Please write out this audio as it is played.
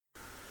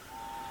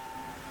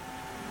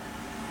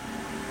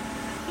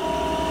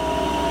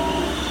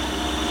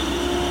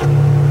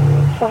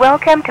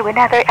Welcome to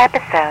another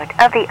episode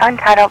of the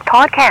Untitled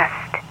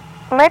Podcast.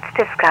 Let's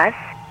discuss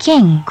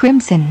King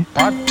Crimson.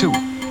 Part 2.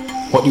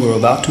 What you are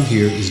about to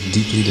hear is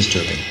deeply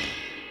disturbing.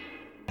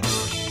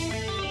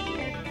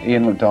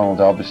 Ian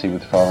MacDonald, obviously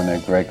with foreigner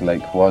Greg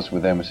Lake, was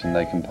with Emerson,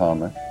 Lake and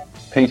Palmer.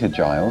 Peter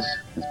Giles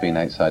has been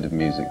outside of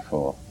music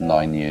for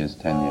 9 years,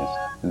 10 years.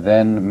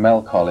 Then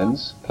Mel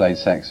Collins played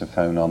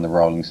saxophone on the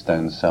Rolling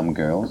Stones' Some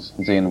Girls.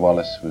 Ian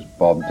Wallace was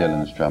Bob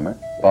Dylan's drummer.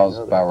 Boz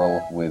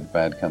Barrell with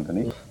Bad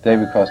Company.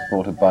 David Cross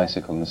bought a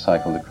bicycle and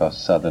cycled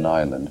across Southern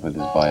Ireland with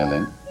his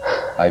violin.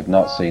 I've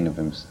not seen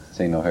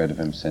or heard of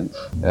him since.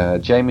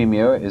 Jamie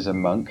Muir is a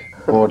monk,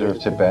 border of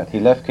Tibet.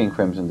 He left King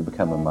Crimson to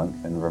become a monk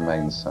and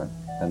remains so.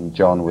 And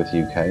John with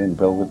UK and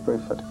Bill with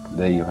Bruford.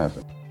 There you have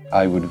it.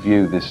 I would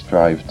view this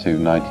drive to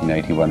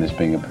 1981 as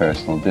being a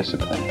personal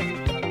discipline.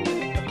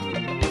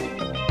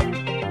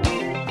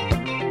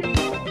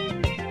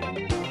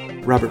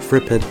 Robert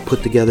Fripp had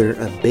put together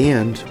a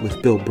band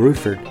with Bill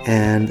Bruford,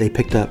 and they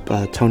picked up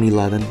Tony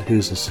Levin,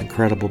 who's this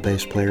incredible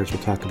bass player, as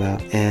we'll talk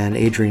about, and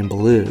Adrian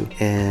Belew.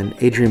 And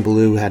Adrian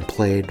Belew had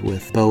played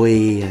with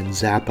Bowie and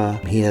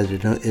Zappa. He had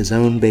his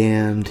own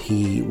band.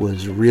 He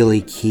was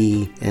really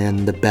key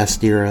in the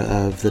best era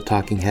of the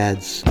Talking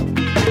Heads.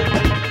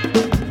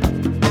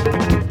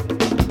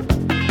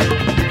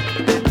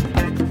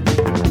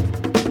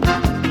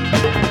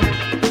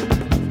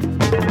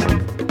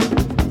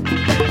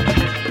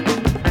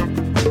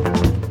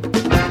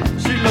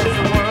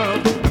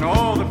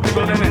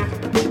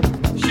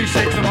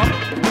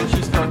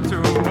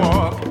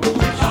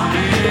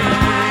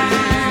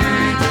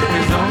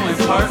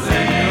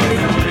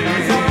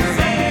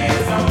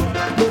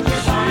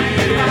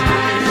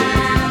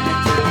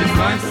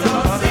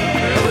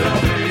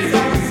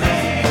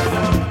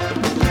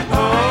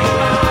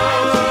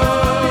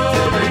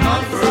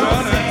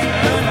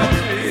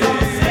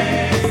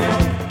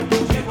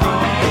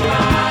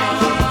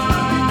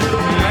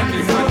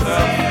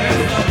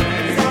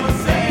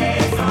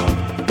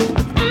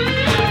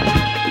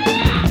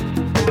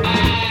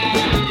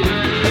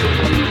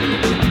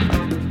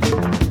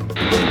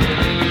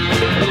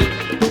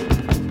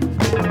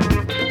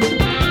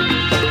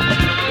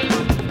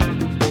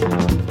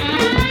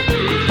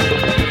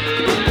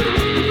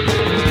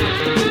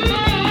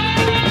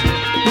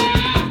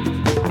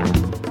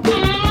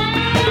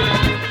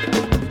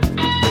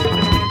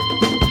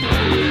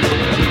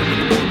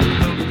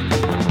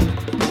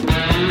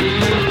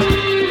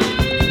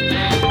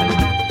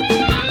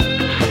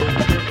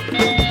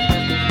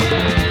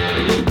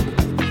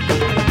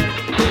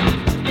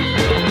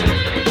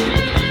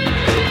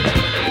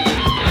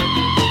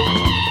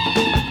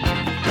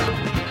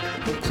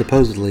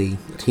 Supposedly,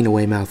 Tina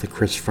Weymouth and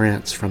Chris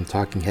France from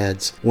Talking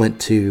Heads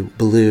went to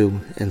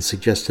Belew and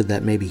suggested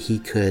that maybe he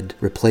could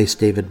replace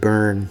David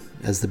Byrne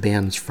as the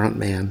band's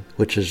frontman,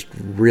 which is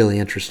really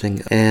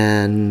interesting.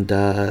 And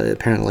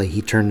apparently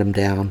he turned him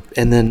down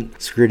and then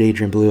screwed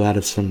Adrian Belew out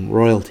of some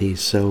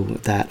royalties, so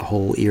that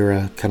whole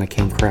era kind of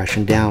came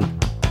crashing down.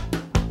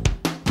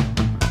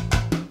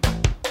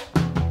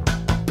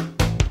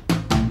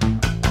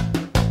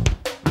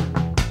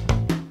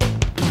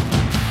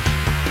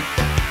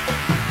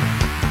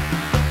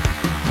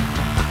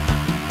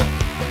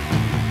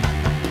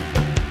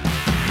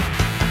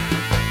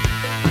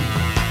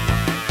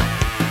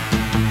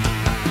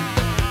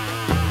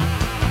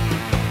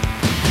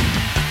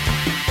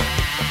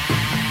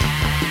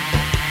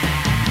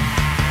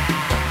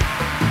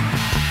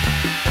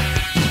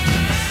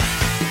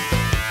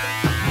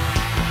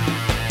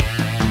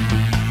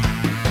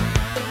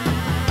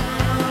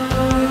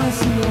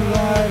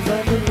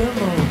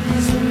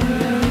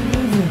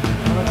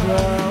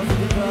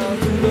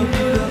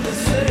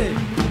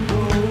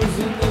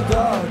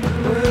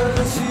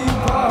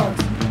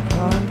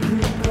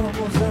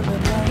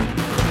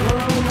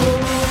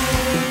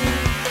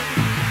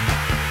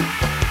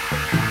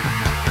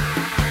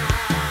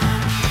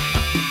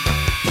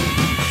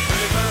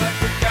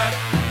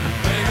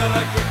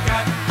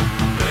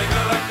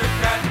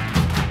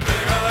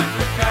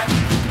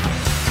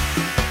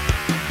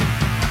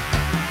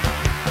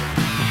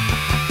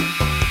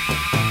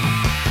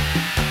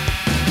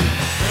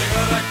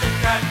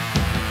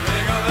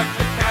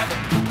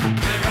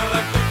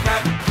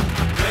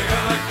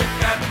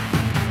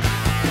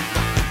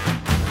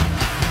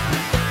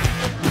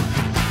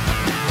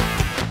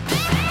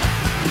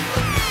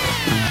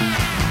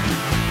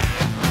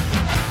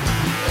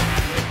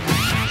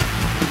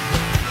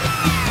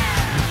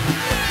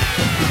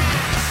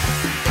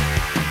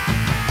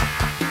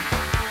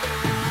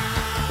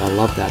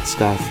 Love that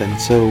stuff, and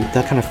so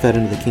that kind of fed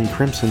into the King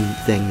Crimson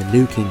thing, the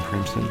new King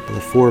Crimson, the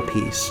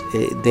four-piece.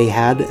 They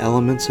had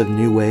elements of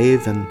new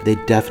wave, and they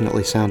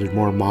definitely sounded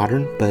more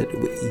modern, but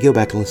you go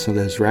back and listen to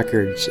those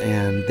records,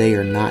 and they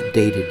are not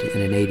dated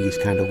in an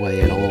 80s kind of way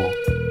at all.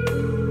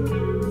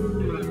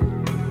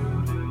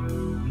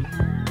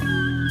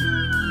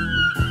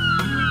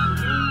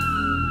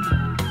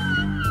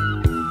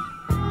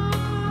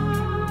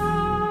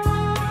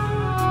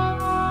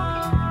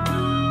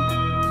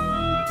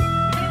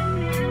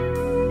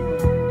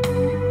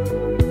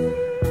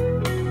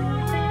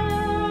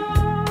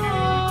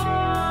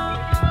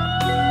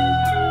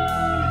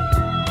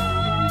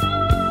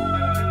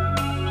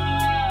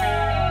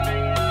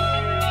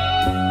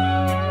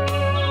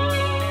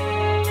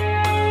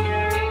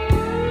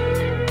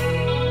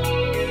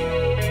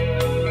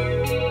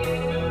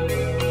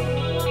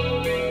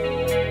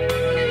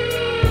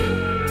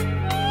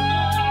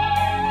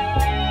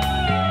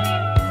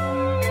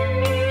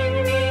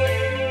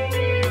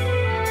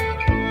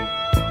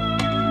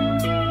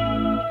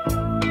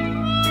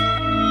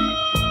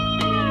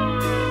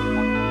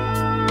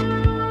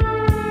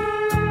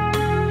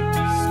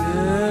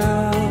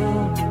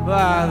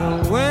 by the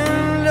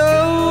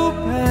window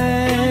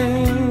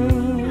pane,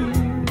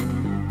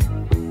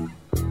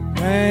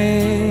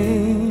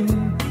 rain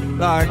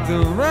like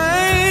the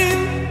rain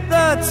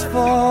that's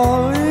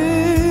falling.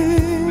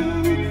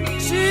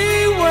 She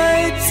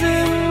waits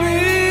in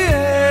the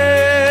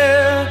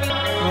air,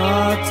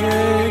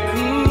 Mate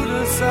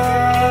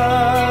Kudasi.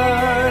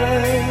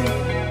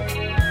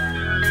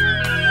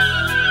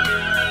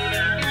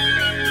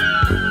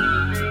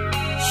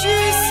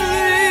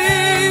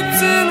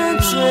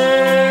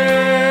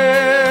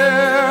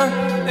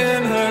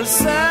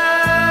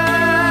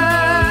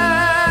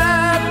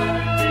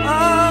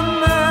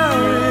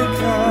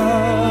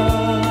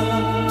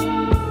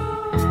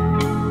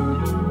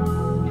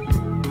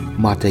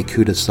 Mate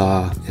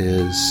Kudasi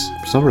is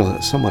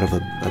somewhat of a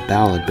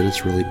ballad, but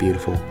it's really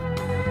beautiful.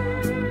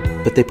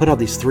 But they put out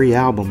these 3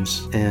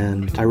 albums,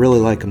 and I really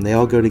like them. They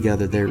all go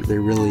together. They're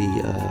really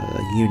a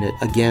unit.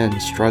 Again,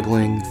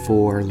 struggling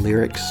for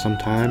lyrics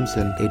sometimes,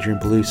 and Adrian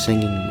Belew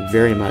singing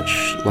very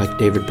much like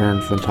David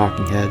Byrne from the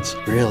Talking Heads.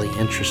 Really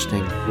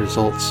interesting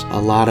results. A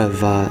lot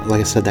of,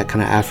 like I said, that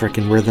kind of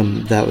African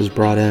rhythm that was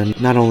brought in,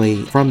 not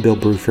only from Bill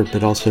Bruford,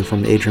 but also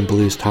from Adrian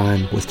Belew's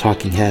time with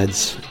Talking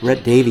Heads.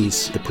 Rhett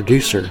Davies, the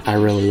producer, I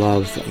really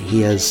love.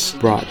 He has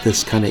brought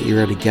this kind of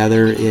era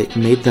together. It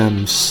made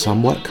them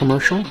somewhat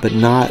commercial, but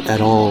not at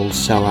all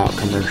sellout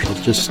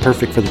commercials, just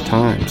perfect for the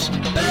times.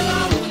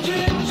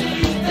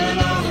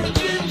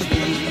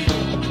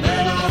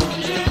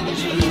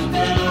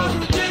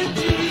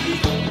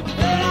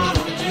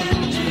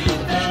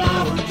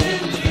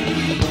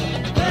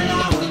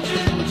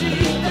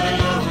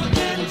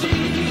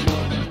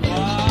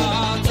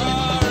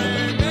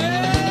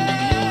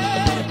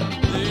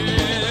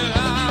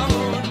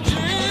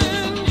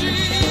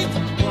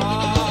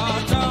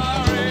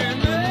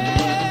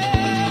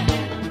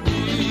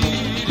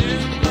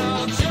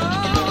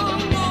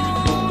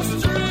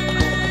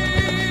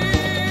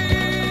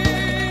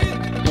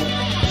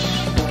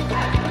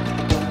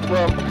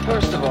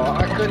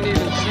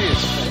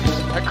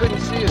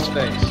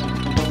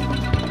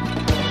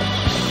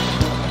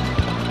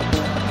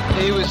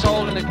 He was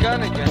holding a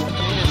gun against me.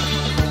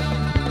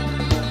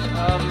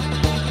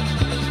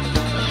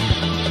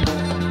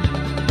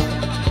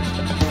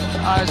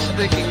 I was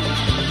thinking,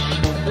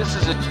 this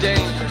is a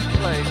dangerous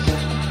place.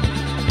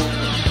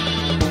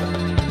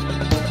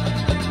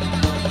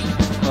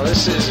 Well,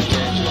 this is a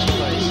dangerous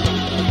place.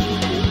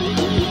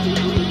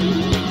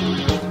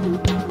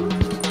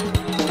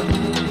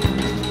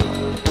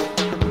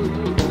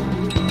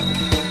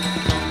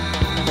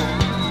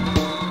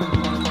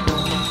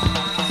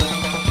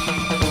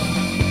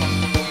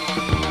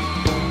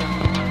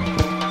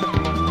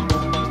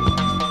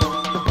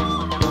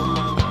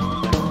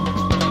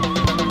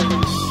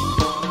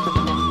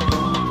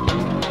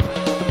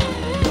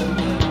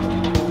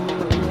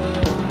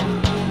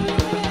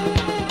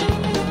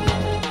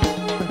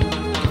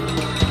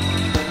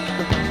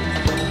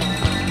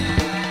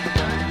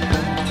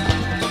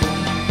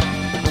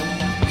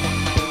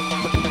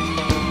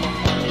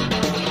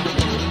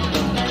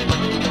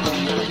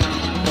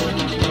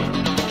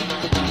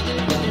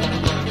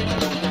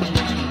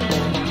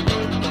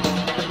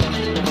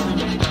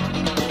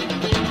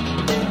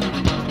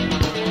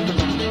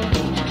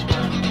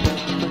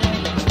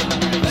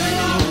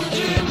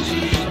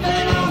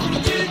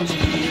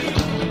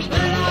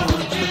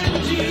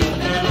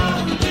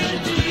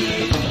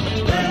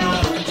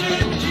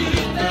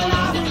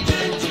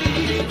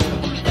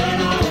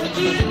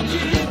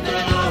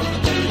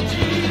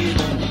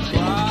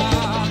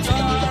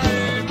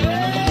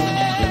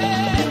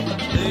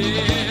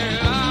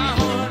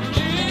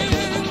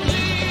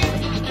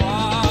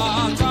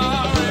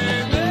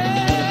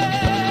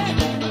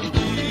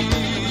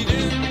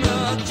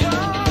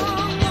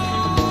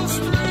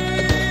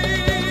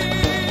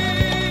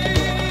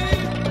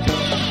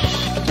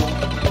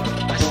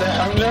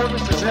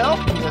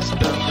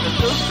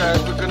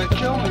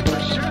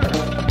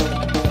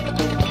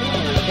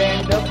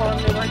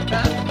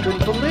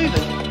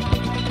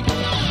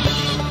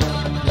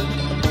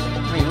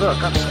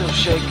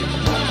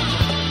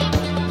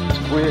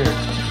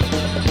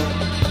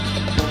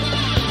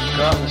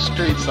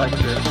 Like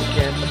this, you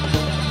can't.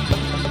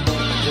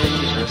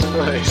 Dangerous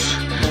place.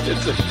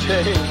 It's a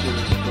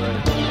dangerous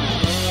place.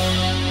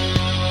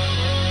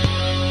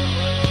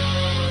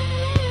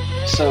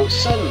 So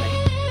suddenly,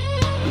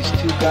 these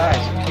 2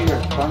 guys appear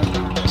in front of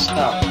me,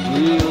 stop,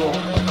 real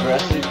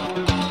aggressive,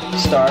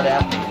 start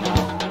at me, you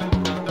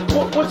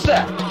know. What's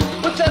that?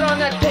 What's that on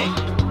that tape?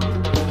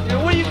 You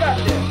know, what do you got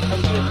there? I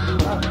said,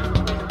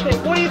 hey,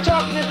 what are you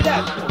talking into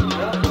that for, you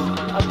know?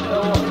 I said,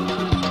 oh,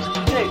 it's a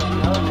tape, you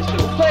know, and they said,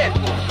 well, play it for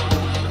me.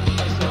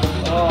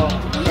 Oh,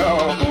 no.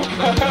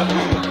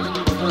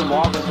 Put them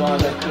off as long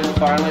as I could.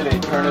 Finally, they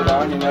turned it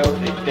on, you know.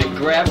 They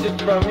grabbed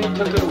it from me,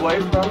 took it away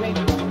from me,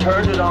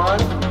 turned it on,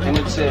 and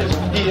it says,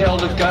 he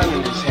held a gun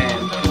in his hand.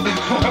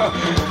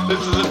 This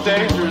is a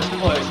dangerous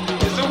place.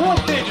 They said, what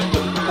dangerous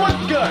place? What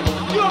gun?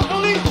 You're a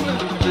policeman.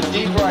 The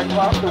deeper I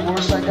talked, the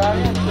worse I got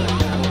into it.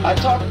 I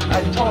told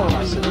him,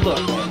 I said, look,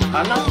 man,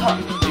 I'm not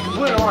talking.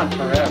 went on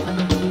forever.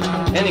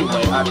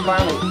 Anyway, I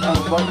finally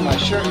unbuttoned my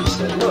shirt and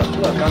said,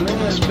 look, I'm in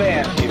this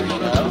band here, you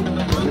know?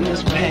 I'm in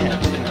this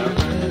band, you know?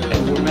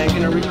 And we're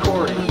making a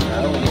recording, you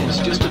know? And it's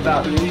just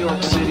about New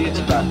York City, it's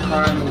about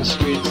crime in the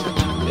streets.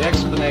 The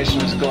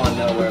explanation was going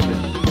nowhere,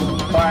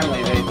 but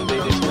finally they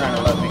just kind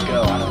of let me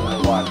go. I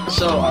don't know why.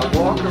 So I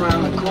walk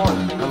around the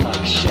corner. I'm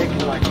like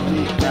shaking like a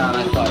leaf now, and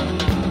I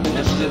thought,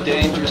 this is a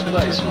dangerous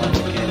place once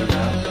again, you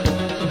know?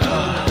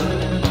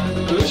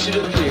 Who should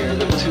appear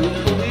but two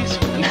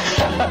policemen?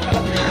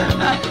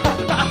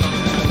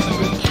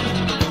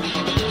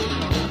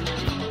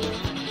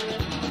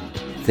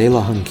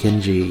 Thela Hun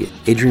Ginjeet,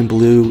 Adrian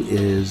Belew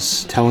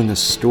is telling a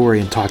story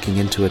and talking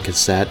into a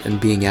cassette,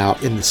 and being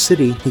out in the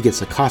city, he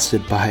gets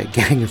accosted by a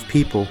gang of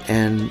people,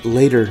 and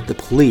later the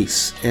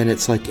police. And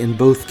it's like in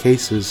both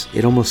cases,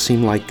 it almost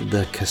seemed like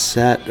the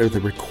cassette or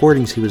the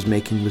recordings he was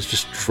making was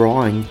just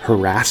drawing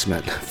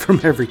harassment from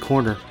every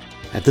corner.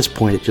 At this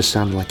point, it just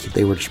sounded like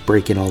they were just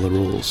breaking all the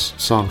rules.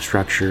 Song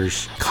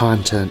structures,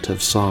 content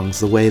of songs,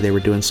 the way they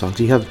were doing songs.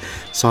 You have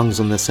songs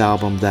on this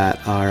album that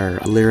are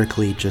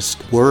lyrically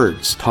just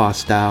words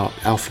tossed out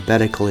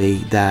alphabetically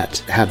that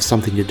have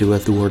something to do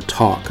with the word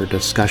talk or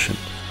discussion.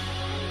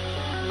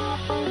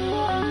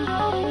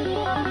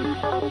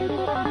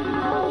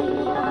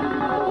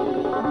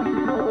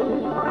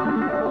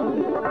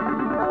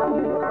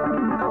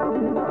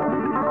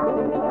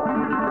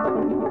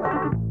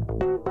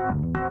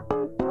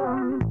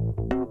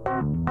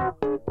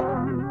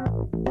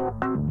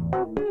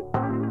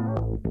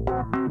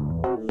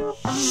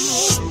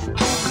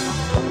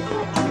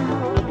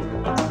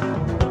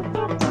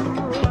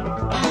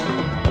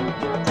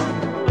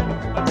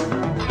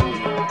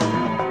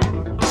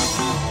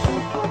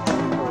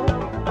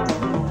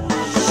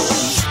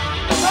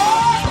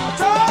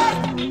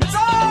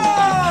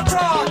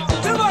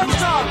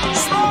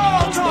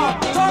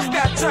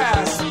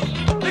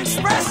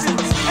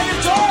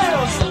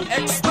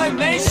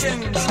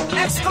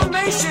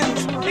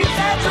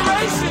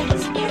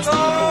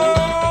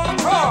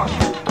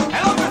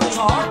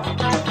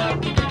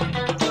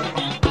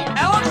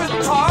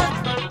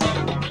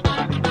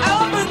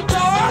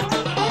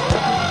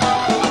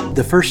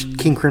 The first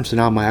King Crimson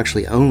album I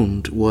actually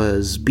owned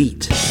was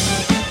Beat.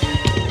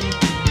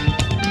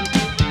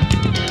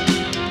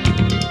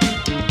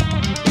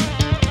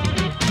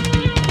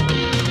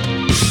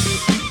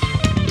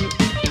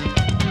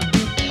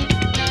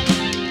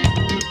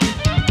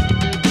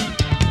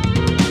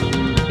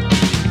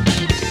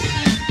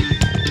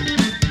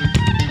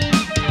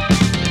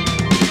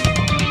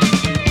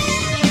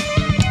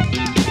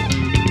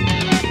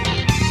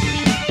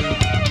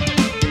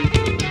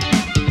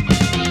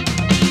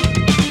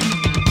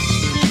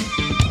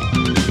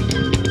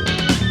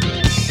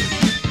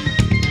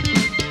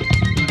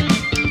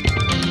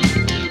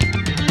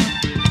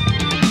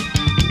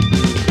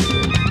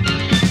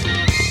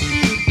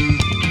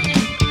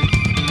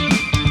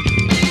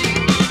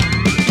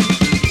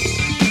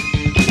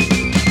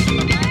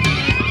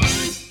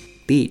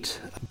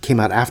 Beat came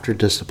out after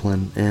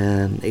Discipline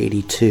in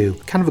 '82.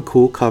 Kind of a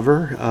cool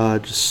cover,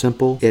 just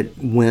simple. It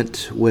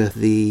went with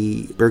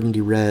the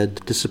burgundy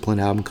red Discipline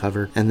album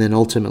cover, and then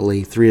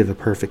ultimately Three of a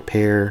Perfect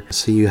Pair.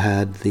 So you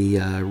had the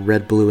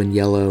red, blue, and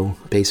yellow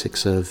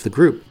basics of the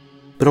group.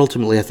 But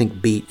ultimately, I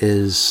think Beat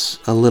is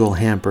a little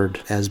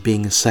hampered as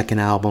being a second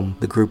album,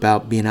 the group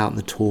being out on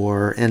the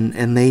tour, and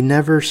they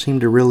never seem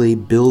to really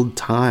build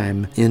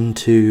time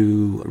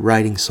into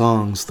writing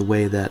songs the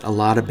way that a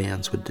lot of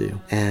bands would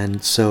do.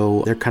 And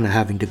so they're kind of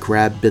having to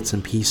grab bits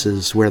and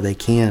pieces where they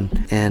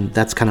can, and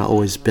that's kind of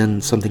always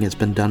been something that's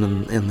been done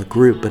in the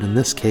group. But in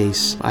this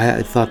case,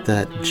 I thought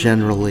that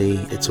generally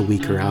it's a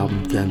weaker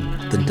album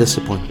than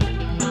Discipline.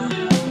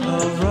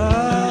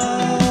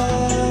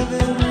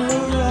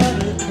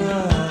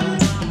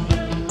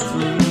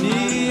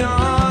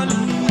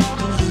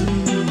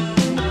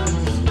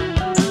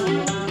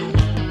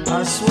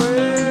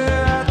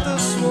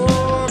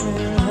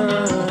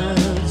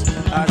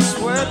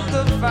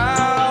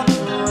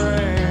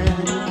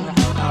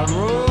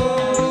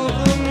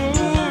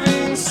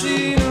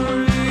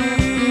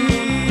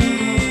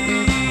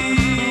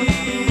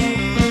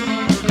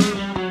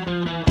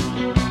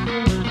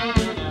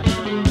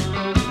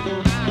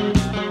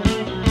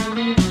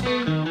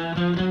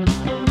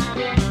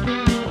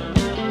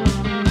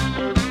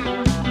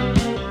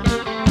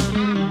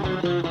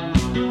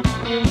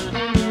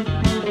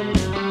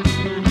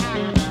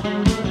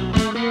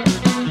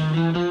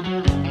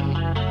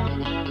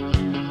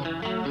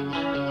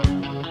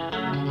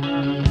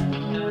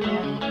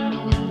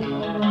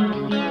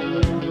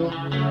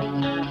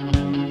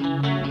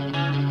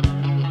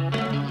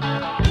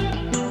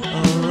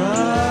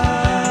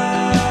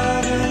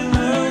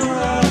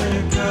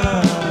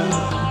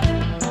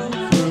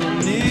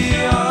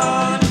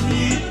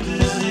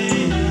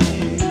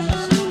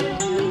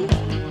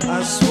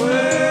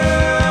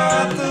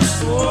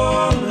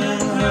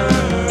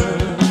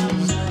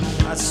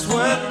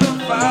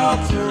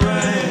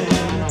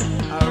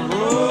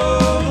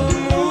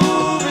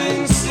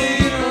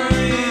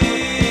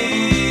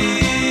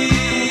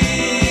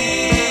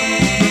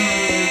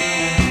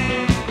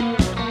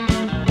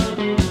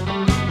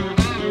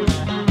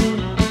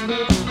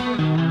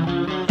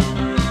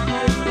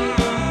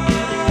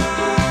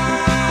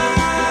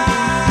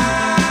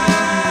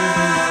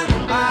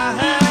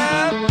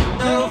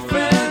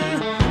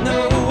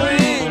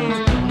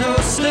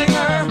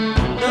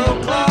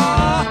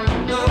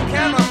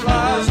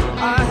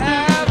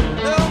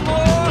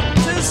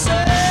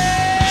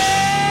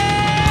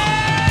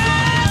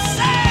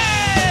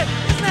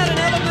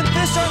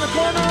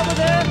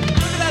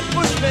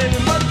 baby,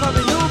 mud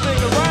puppy, new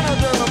bigger, rhino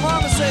derma,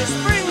 mama says,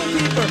 spring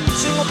keeper,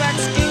 shingleback,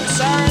 skink,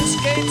 siren,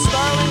 skate,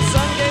 starling,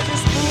 sun gator,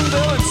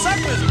 spoonbill, and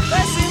suckers.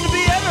 They seem to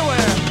be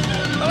everywhere.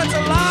 Well, it's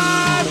a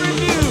live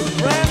review,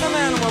 random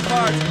animal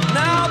parts,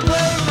 now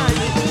playing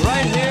nightly,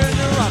 right here in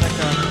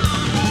Neurotica.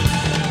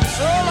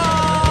 So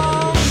long!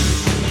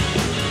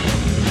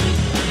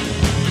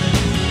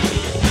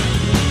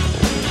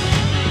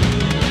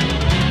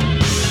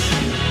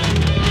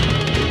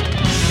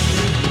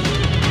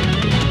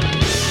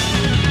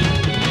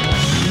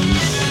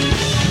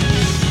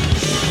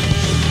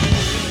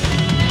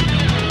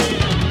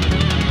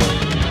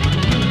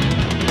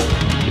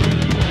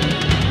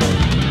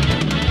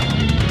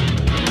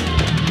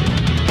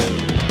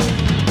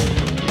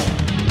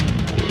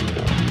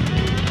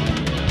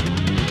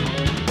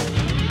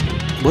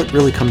 What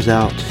really comes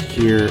out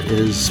here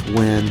is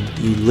when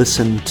you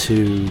listen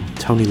to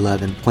Tony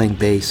Levin playing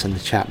bass on the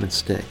Chapman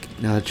Stick.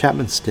 Now, the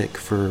Chapman Stick,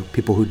 for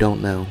people who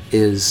don't know,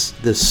 is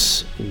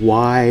this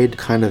wide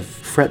kind of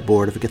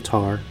fretboard of a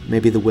guitar,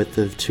 maybe the width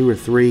of 2 or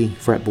 3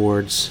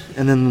 fretboards,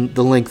 and then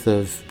the length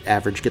of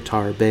average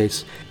guitar or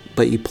bass.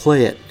 But you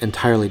play it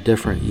entirely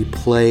different. You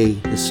play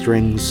the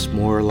strings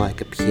more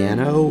like a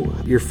piano.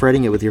 You're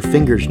fretting it with your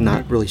fingers,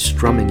 not really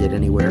strumming it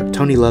anywhere.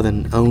 Tony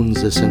Levin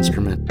owns this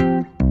instrument.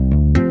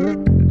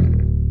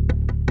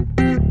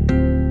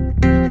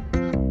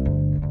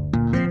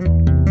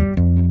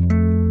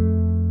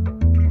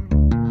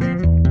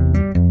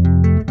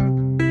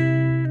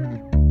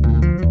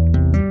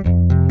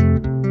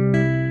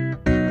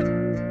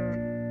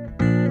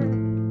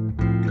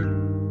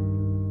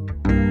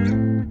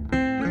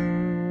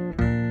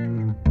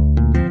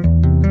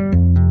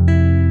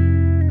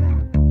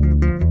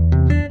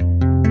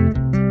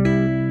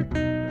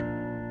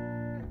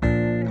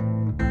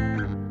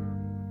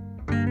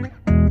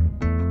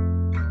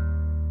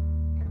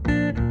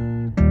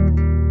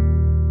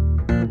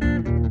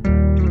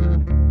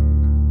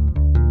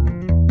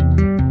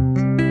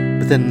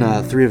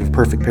 Then Three of a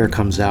Perfect Pair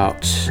comes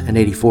out in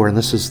 '84, and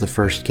this is the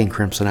first King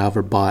Crimson I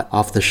ever bought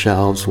off the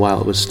shelves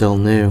while it was still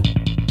new.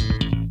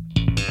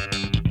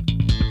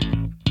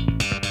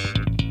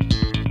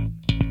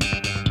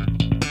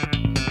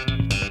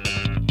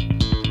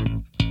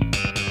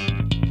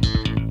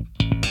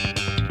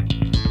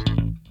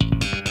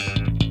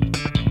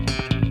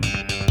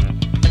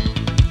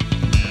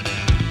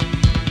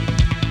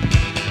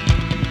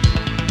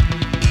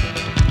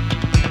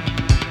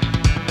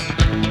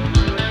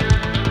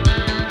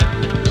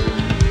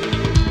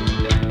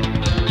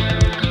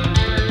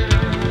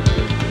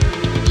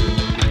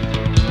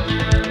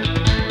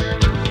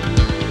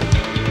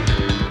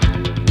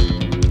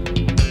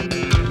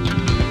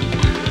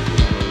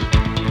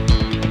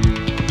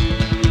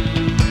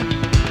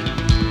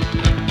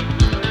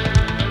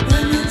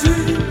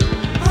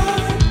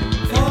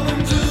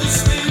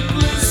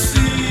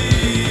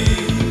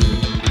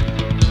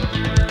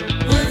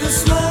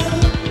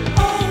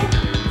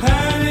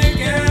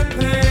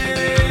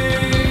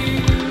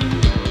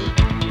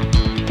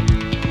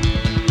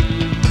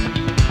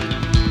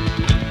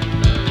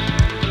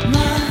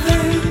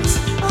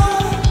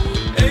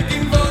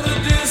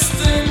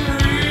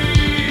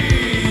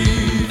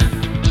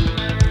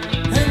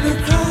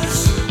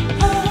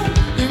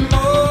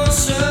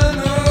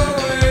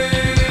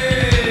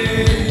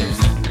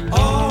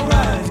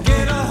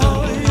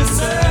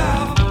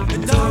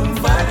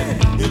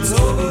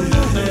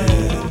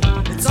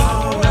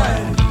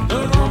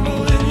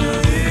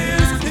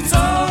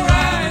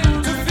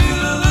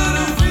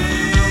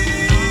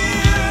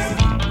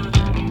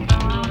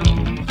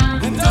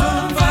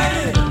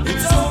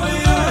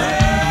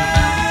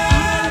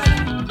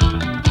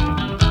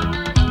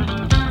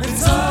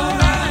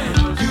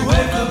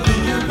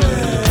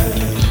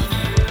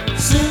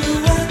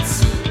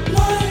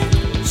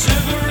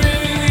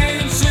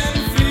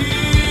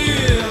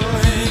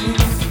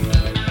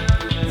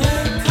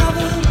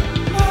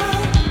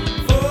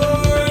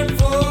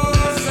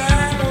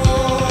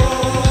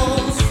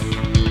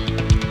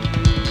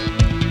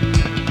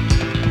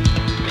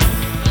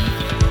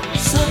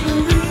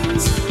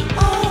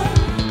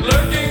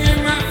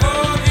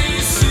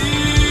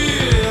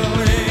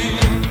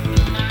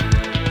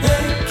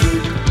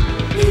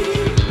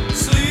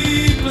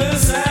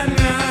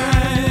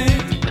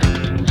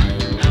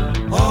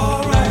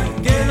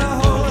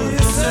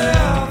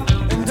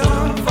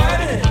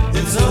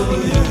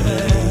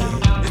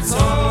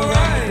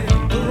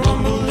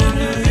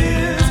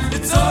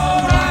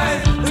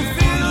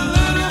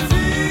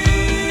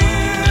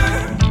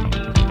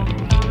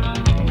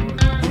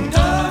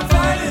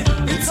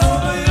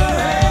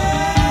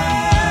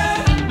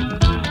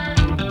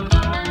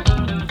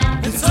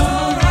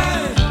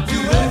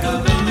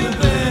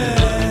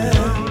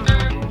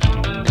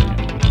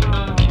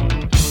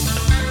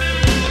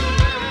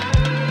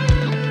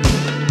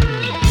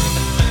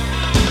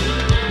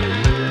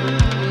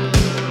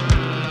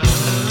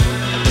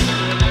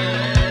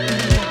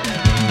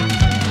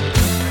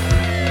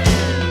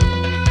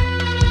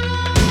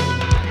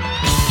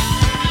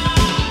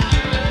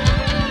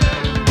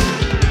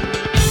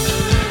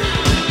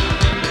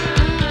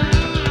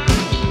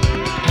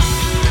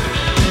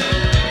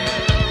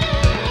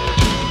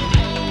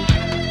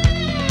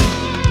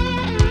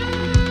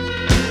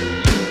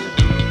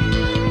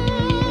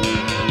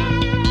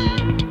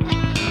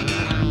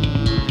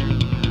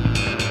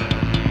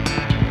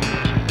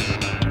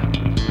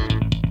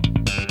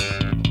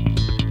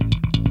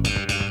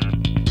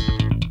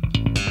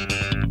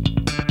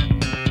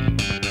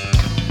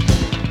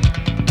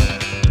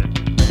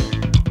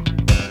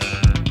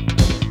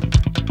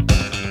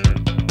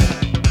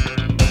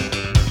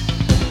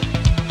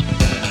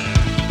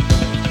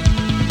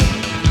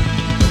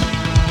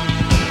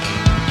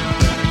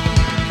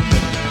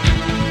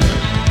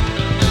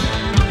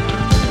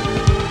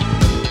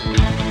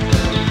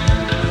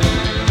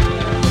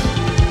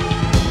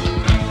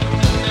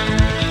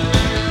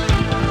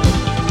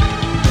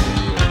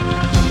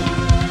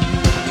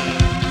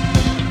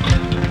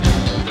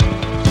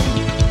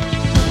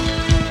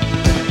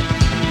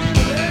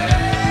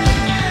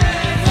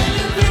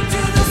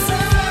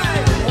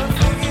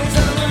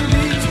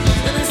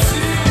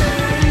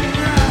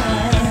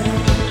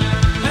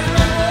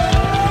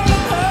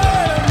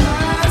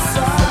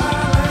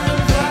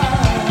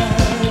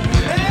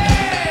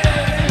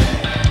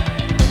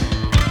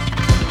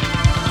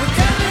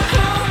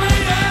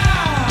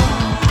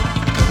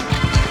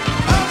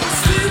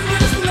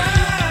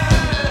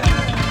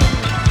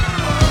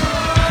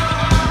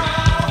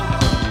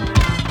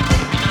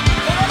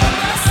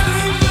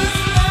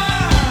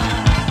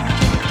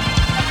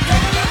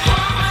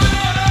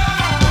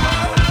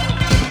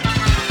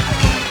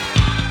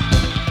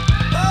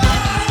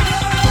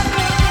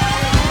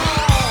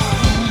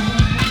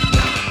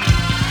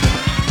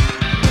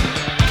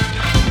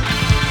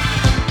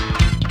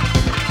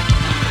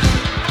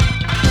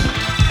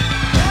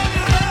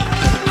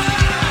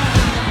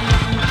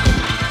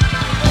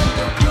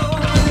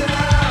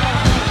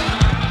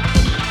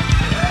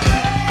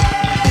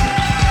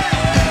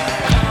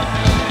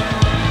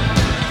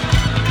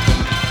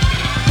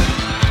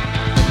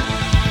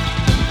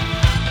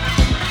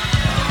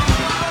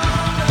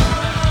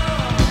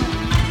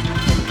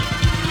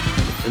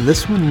 And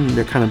this one,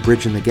 they're kind of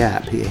bridging the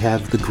gap. You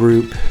have the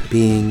group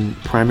being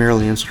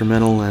primarily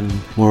instrumental and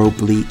more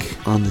oblique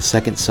on the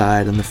second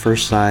side, and the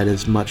first side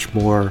is much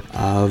more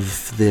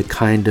of the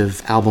kind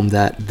of album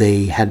that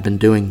they had been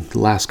doing the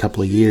last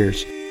couple of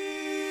years.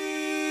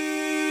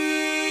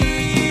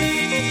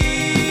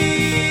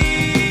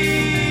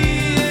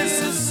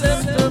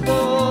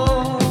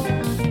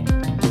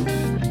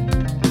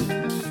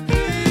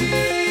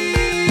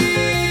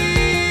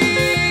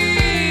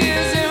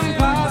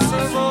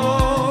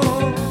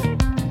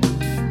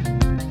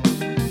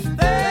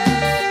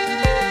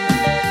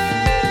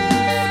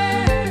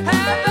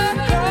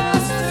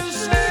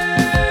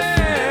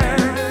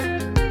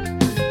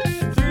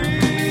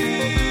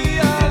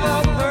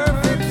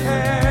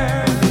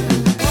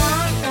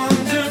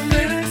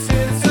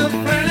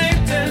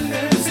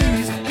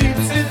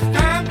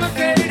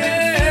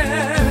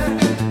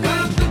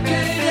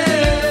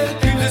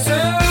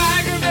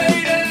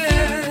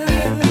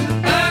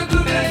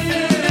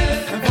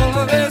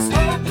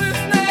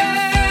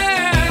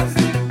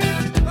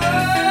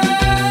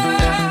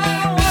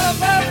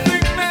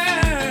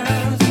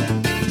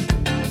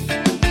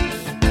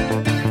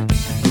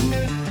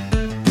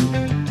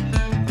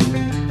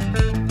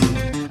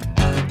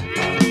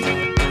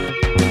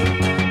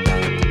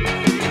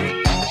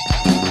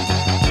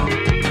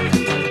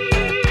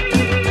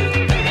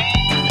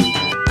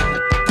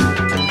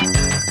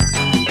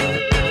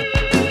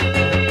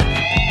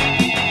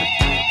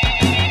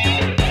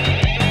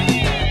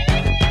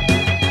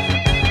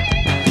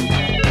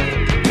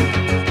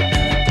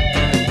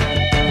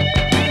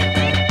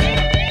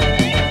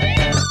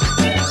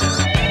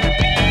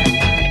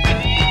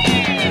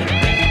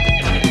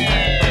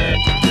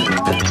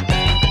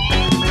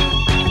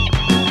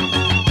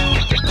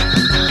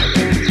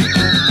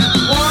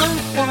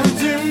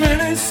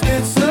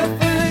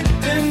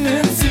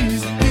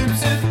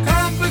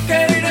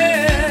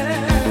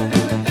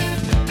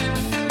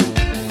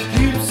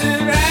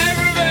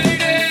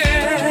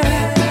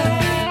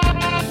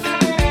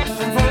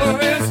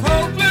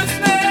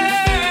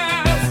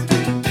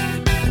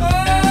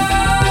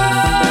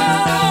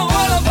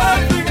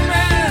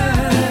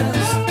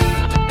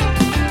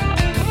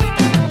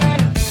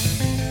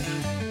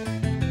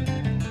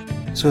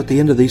 So at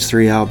the end of these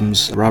three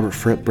albums, Robert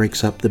Fripp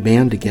breaks up the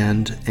band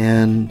again,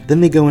 and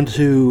then they go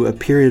into a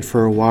period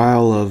for a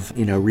while of,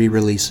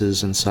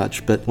 re-releases and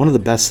such. But one of the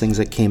best things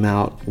that came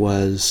out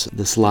was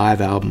this live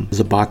album. It was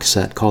a box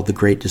set called The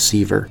Great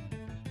Deceiver.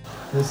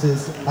 This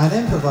is an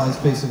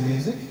improvised piece of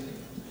music,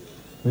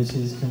 which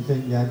is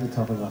completely at the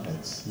top of our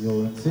heads.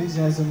 Your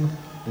enthusiasm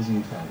is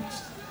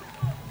encouraged.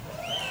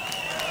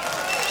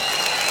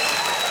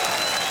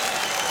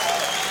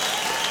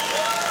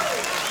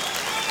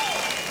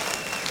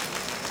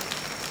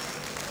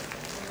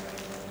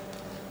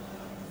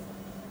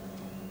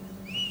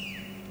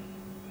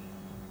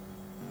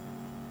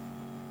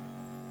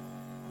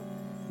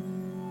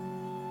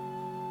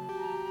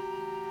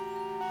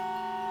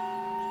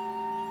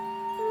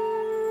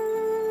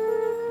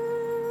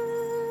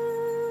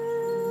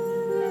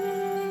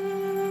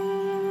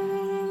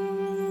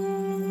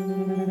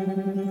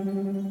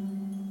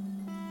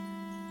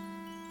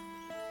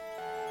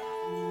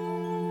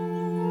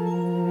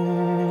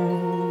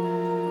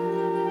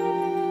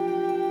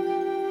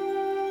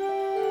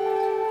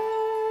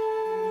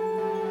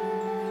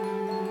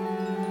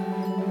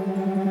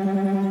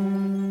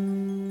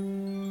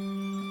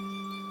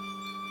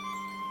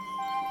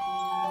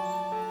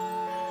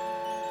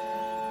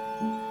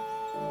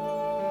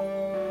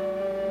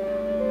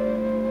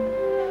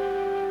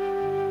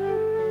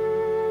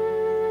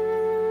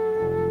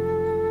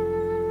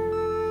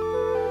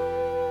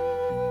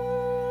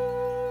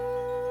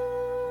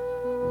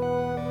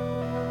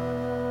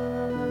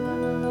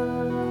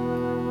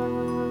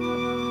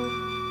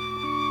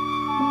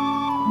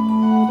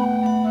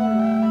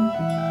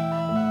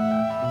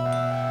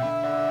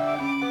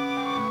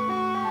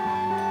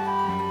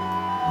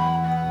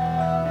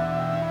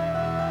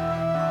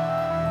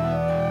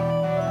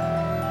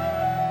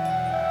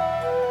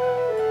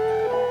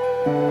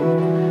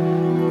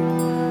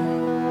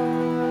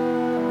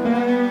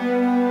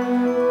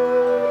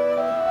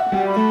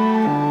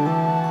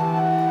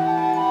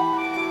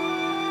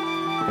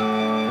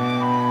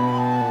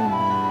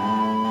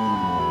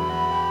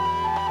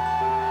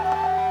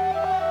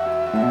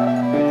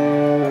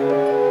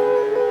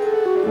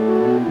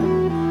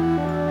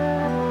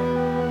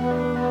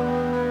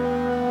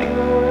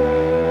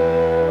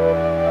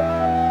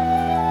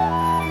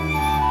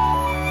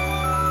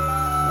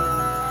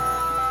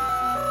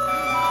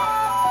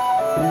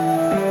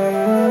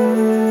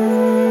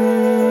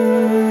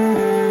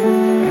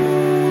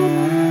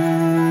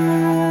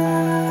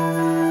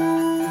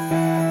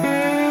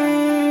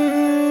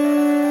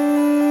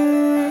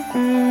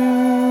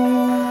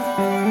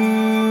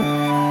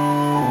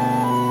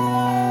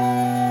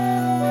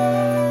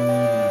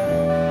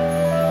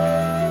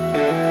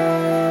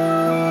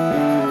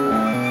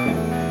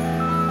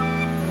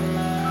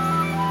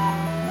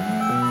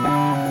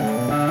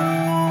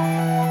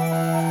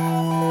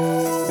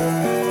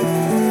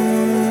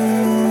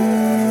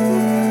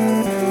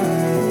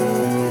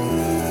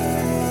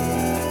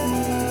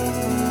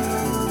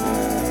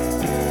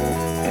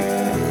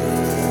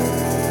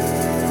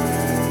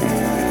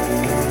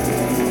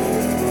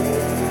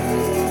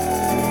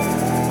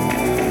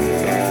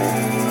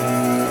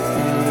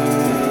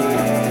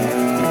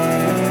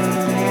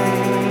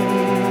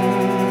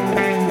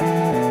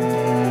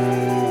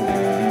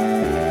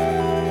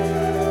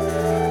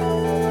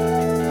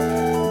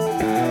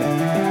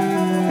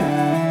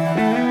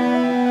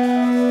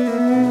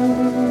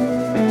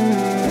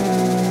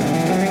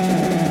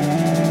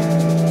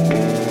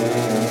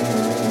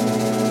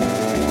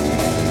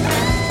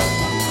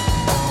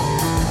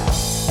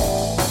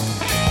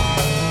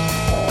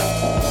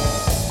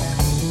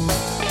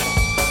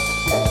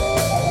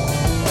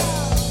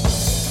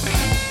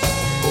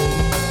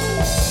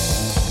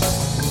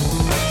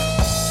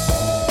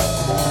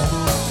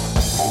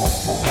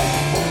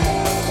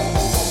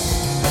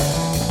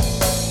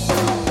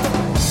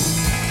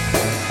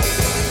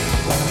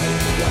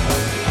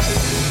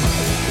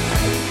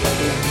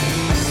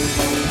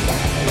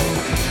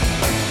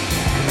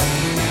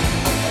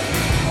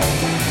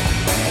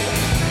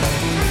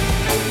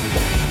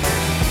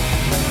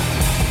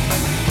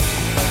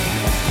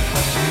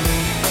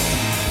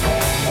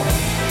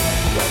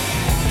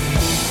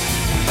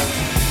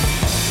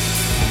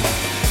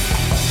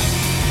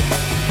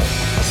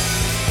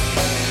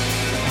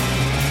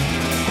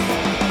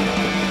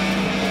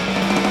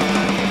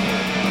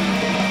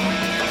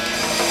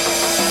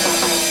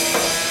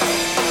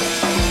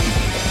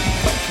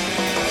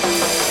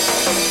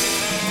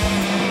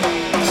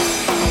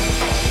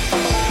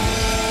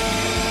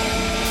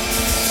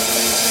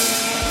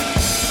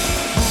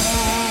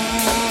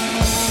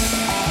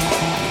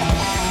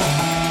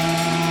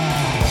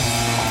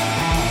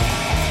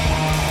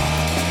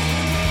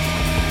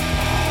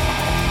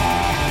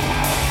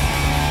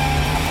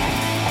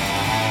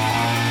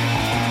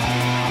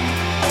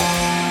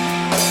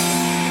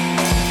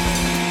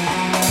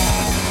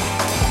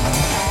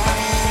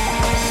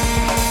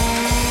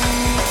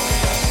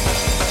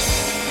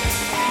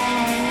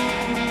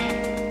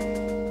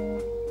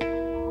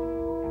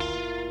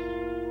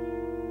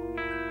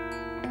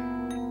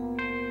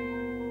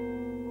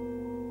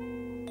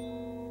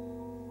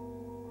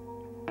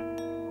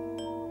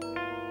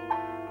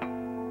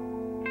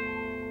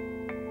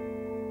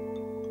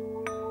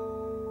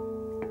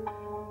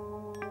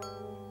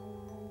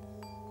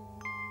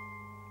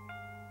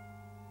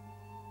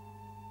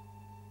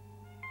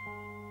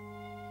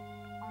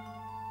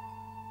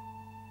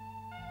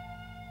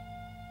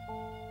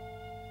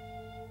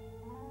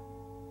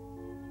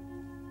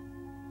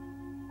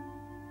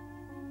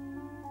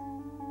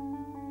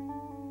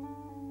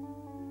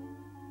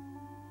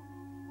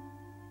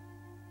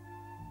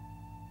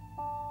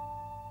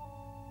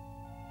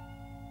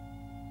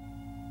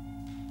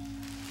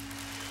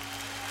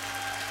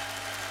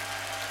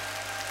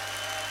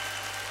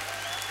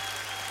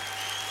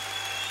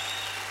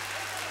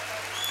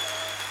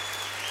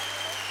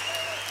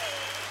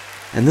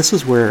 And this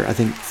is where I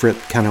think Fripp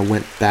kind of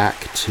went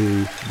back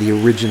to the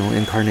original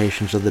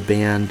incarnations of the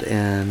band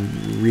and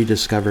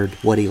rediscovered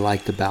what he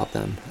liked about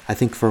them. I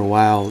think for a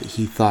while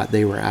he thought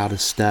they were out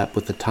of step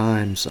with the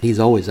times. He's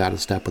always out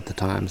of step with the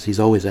times. He's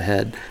always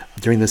ahead.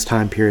 During this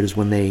time period is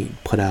when they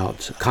put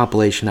out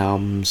compilation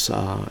albums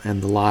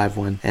and the live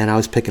one, and I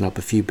was picking up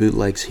a few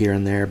bootlegs here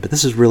and there, but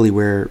this is really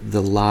where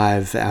the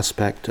live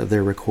aspect of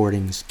their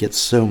recordings gets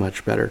so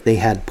much better. They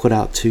had put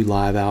out 2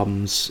 live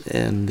albums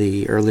in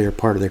the earlier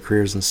part of their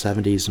careers in the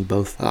 70s, and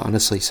both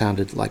honestly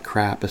sounded like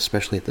crap,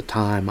 especially at the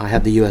time. I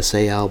had the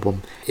USA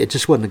album. It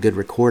just wasn't a good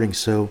recording,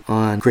 so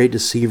on Great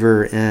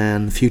Deceiver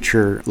and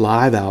future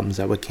live albums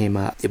that would came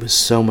out, it was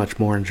so much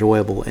more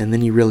enjoyable, and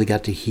then you really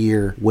got to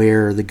hear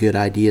where the good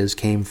ideas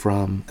came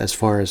from as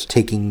far as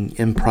taking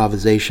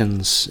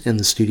improvisations in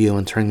the studio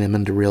and turning them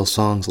into real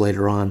songs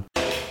later on.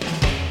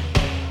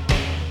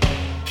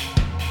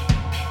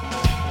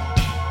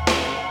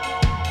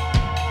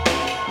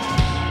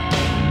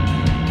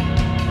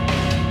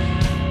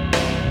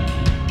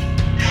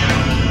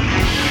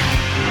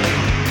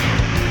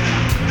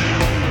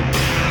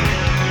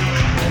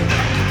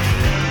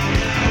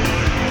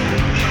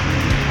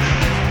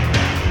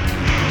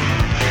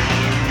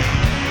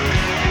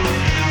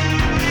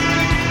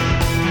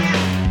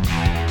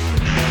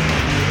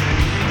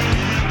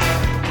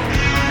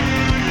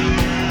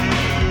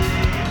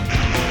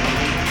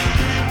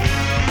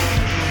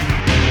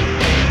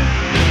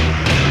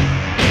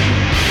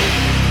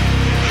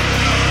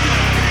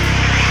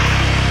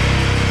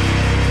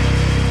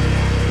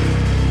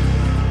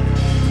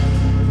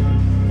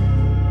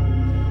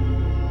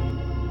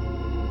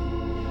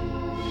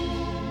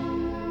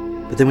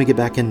 But then we get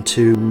back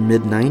into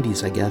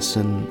mid-90s, I guess,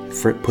 and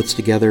Fripp puts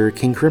together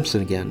King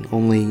Crimson again.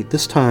 Only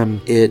this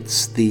time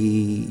it's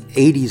the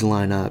 80s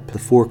lineup, the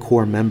 4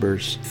 core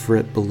members,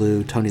 Fripp,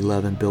 Belew, Tony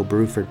Levin, Bill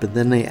Bruford, but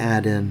then they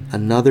add in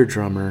another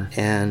drummer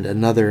and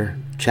another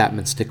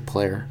Chapman Stick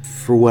player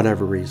for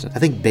whatever reason. I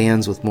think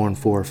bands with more than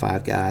 4 or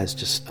 5 guys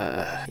just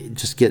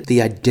get the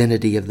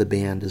identity of the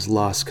band is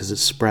lost because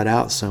it's spread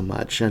out so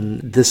much. And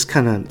this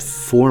kind of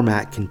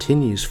format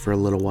continues for a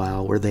little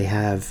while where they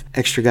have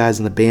extra guys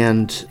in the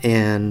band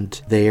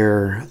and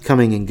they're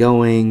coming and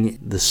going.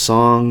 The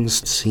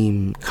songs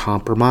seem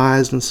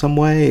compromised in some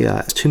way.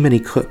 Too many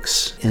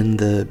cooks in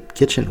the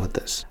kitchen with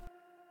this.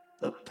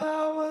 The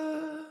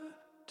power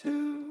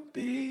to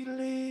believe.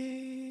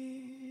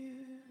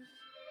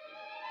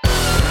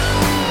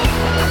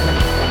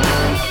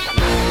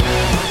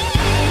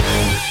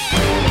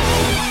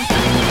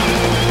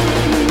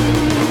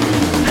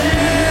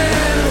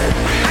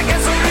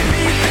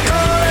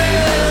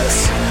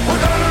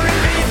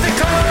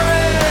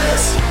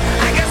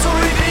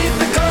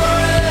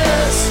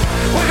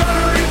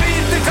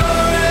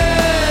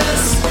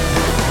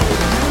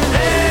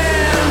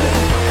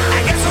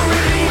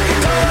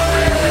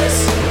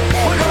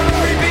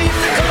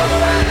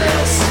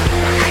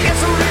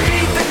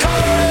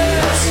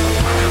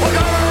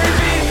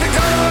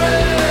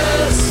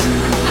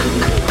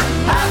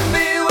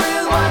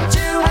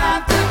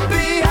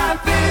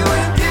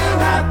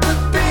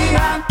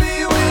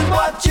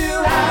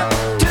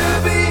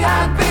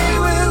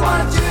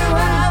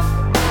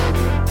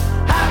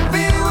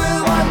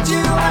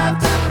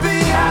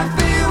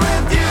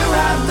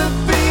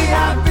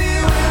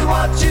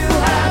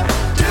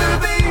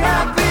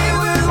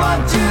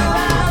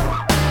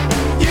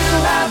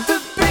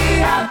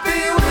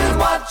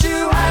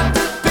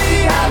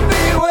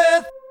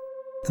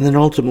 And then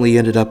ultimately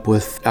ended up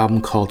with an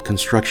album called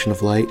Construction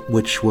of Light,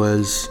 which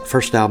was the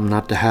first album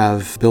not to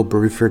have Bill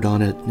Bruford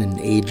on it in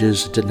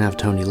ages. It didn't have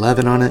Tony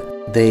Levin on it.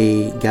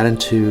 They got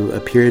into a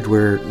period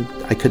where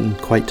I couldn't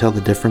quite tell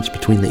the difference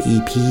between the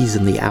EPs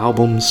and the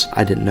albums.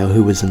 I didn't know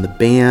who was in the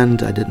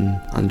band. I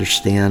didn't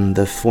understand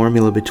the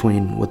formula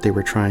between what they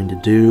were trying to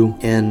do.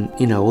 And,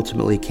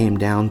 ultimately came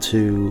down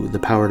to The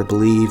Power to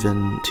Believe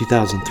in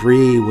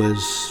 2003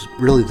 was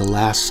really the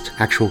last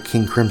actual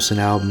King Crimson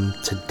album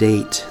to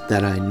date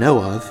that I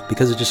know of,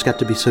 because it just got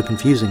to be so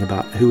confusing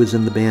about who was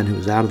in the band, who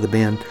was out of the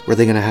band. Were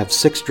they going to have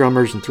 6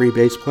 drummers and 3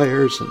 bass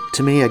players? And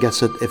to me, I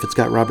guess if it's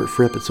got Robert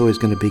Fripp, it's always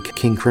going to be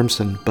King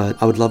Crimson,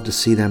 but I would love to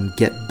see them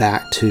get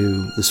back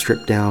to the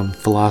stripped down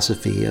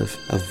philosophy of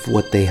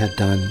what they had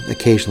done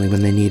occasionally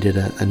when they needed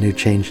a new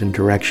change in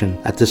direction.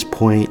 At this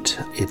point,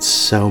 it's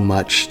so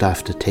much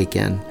stuff to take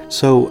in.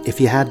 So if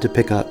you had to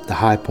pick up the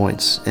high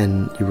points,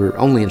 and you were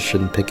only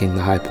interested in picking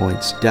the high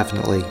points,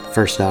 definitely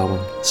first album,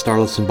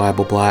 Starless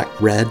Bible Black,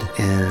 Red,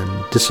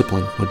 and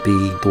Discipline would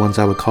be the ones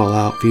I would call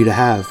out for you to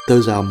have.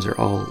 Those albums are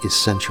all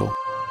essential.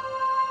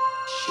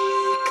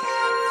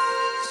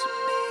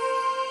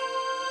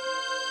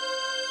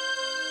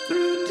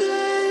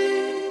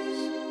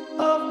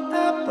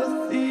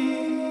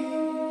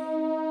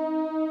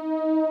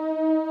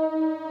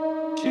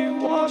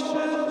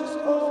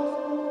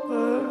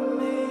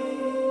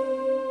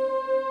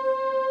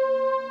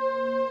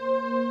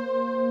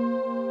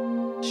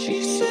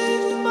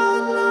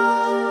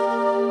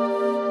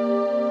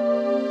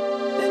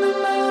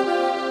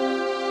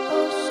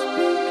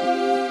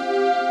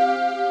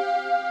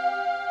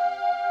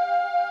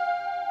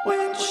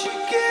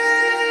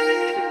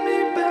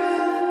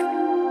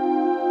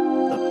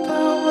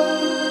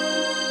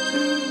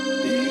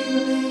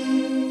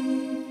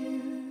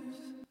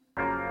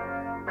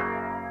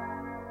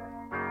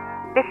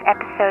 This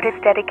episode is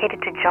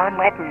dedicated to John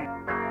Wetton.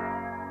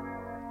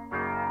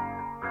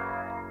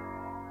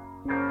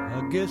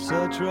 I guess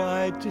I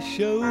tried to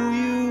show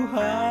you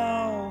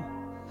how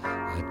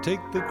I take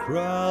the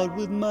crowd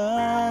with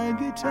my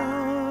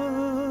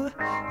guitar,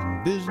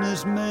 and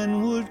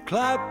businessmen would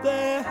clap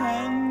their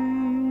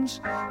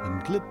hands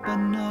and clip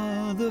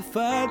another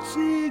fat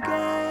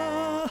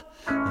cigar,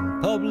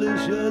 and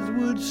publishers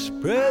would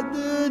spread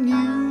the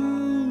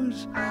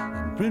news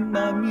and print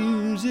my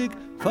music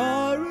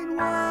far and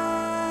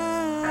wide.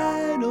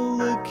 All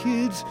the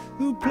kids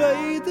who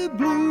played the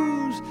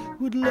blues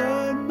would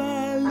learn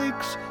my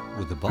licks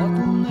with the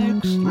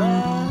bottleneck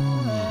slide.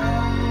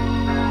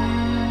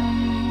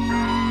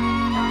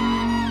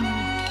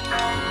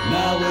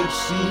 Now it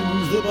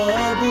seems the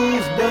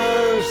bubbles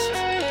burst,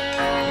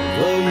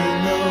 though you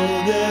know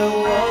there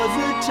was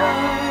a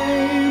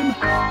time.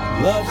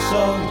 Love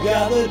songs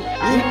gathered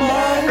in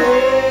my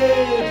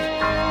head,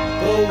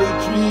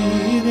 poetry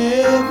in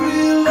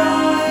every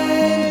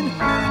line,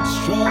 and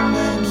strong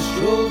men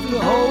strove to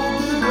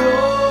hold the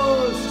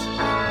doors.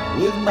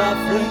 With my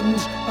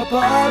friends I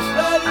passed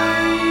that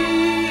age.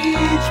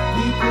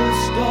 People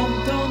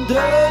stomped on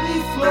dirty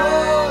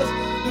floors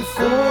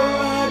before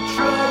I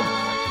trod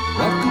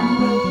rock and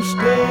roll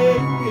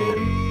stage.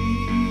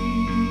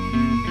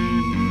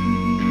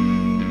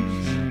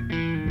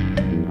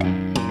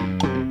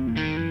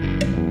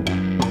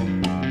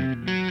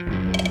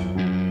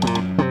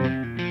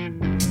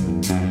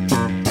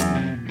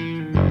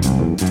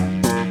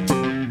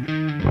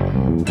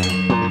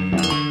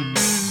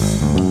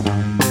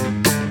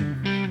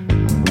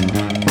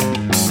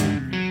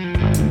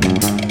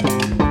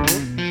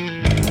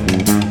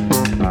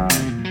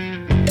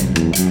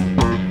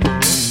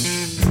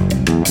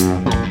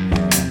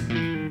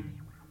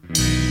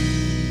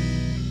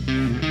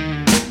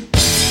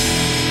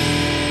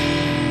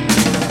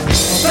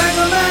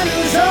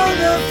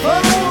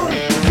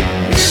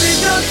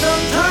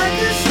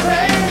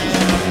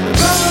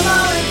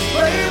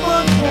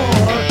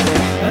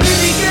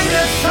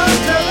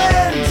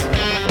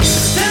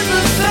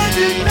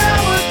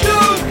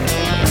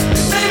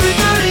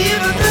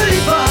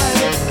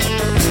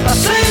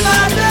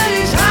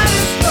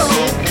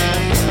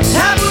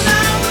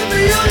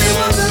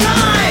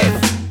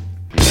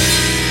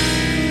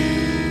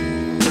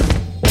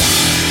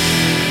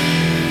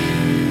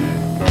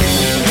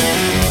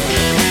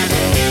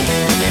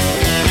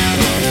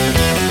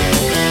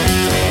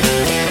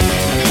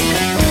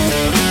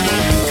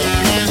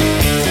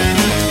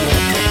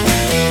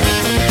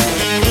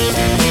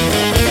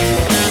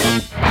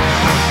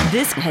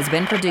 Has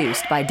been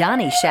produced by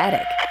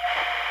dhanishattuck.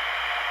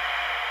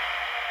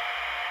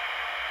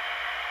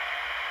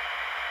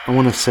 I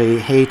want to say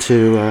hey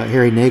to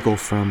Harry Nagel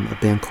from a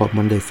band called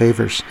Monday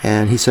Favors,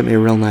 and he sent me a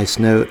real nice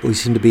note. We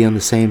seem to be on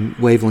the same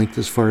wavelength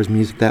as far as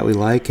music that we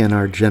like and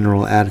our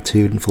general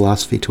attitude and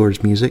philosophy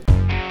towards music.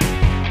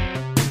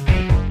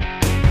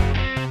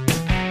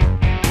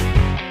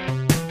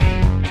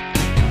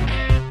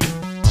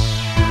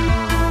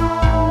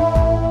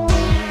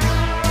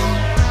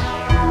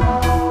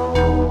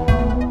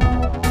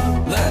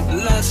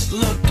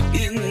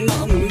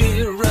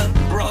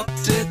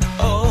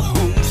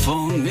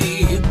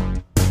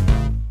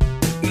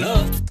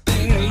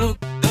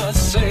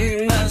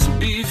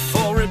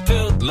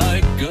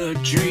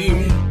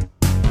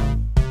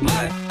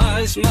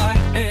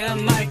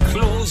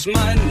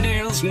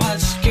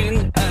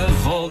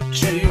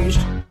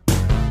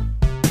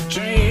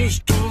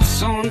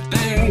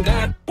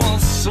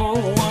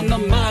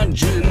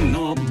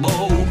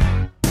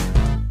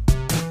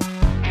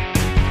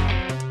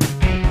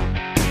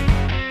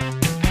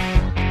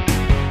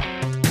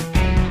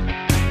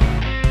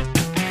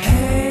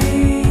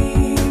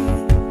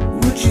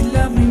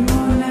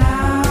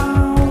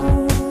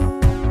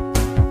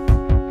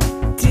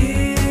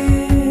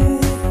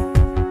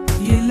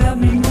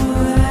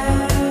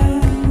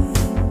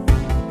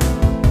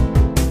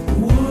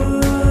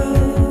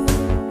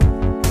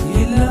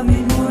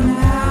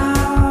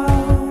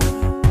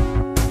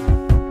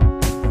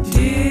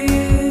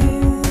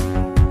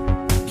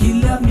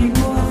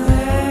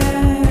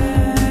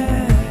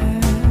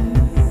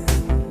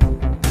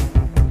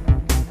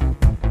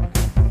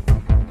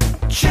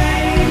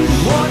 Change,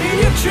 what did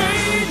you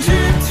change?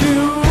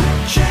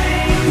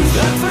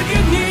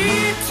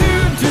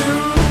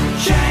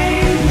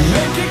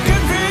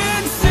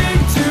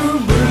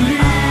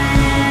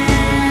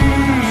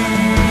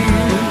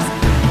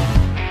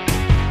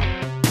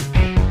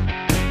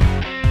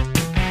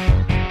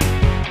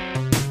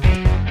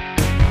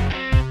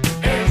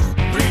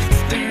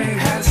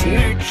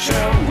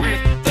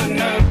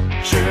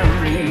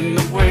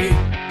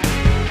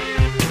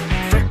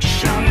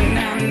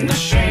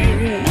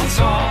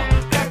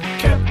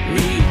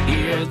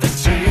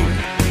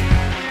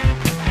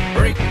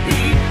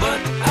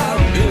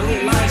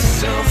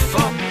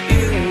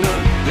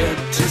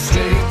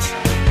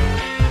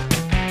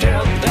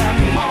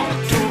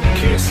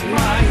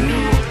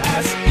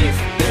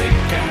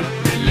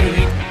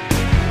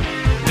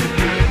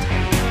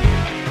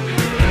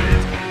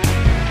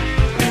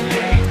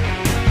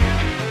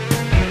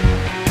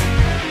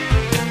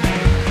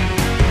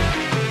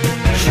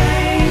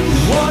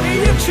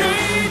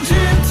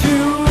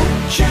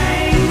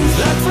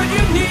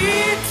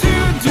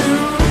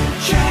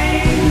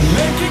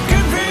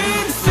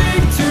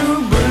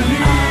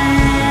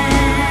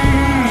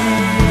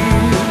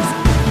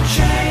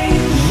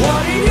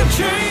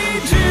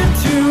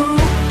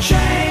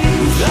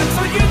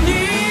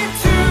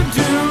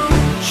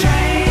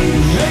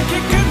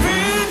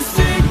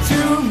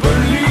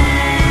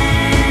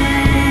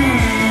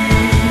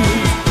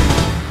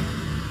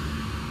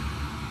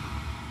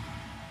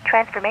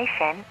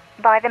 Transformation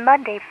by the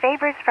Monday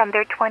Favors from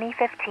their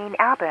 2015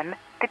 album,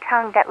 The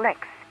Tongue That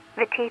Licks,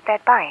 The Teeth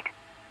That Bite.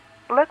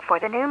 Look for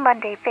the new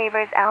Monday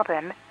Favors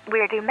album,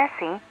 Weird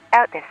Messy,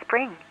 out this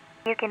spring.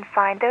 You can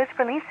find those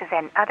releases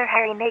and other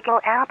Harry Nagel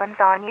albums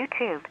on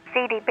YouTube,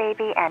 CD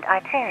Baby, and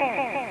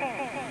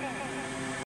iTunes.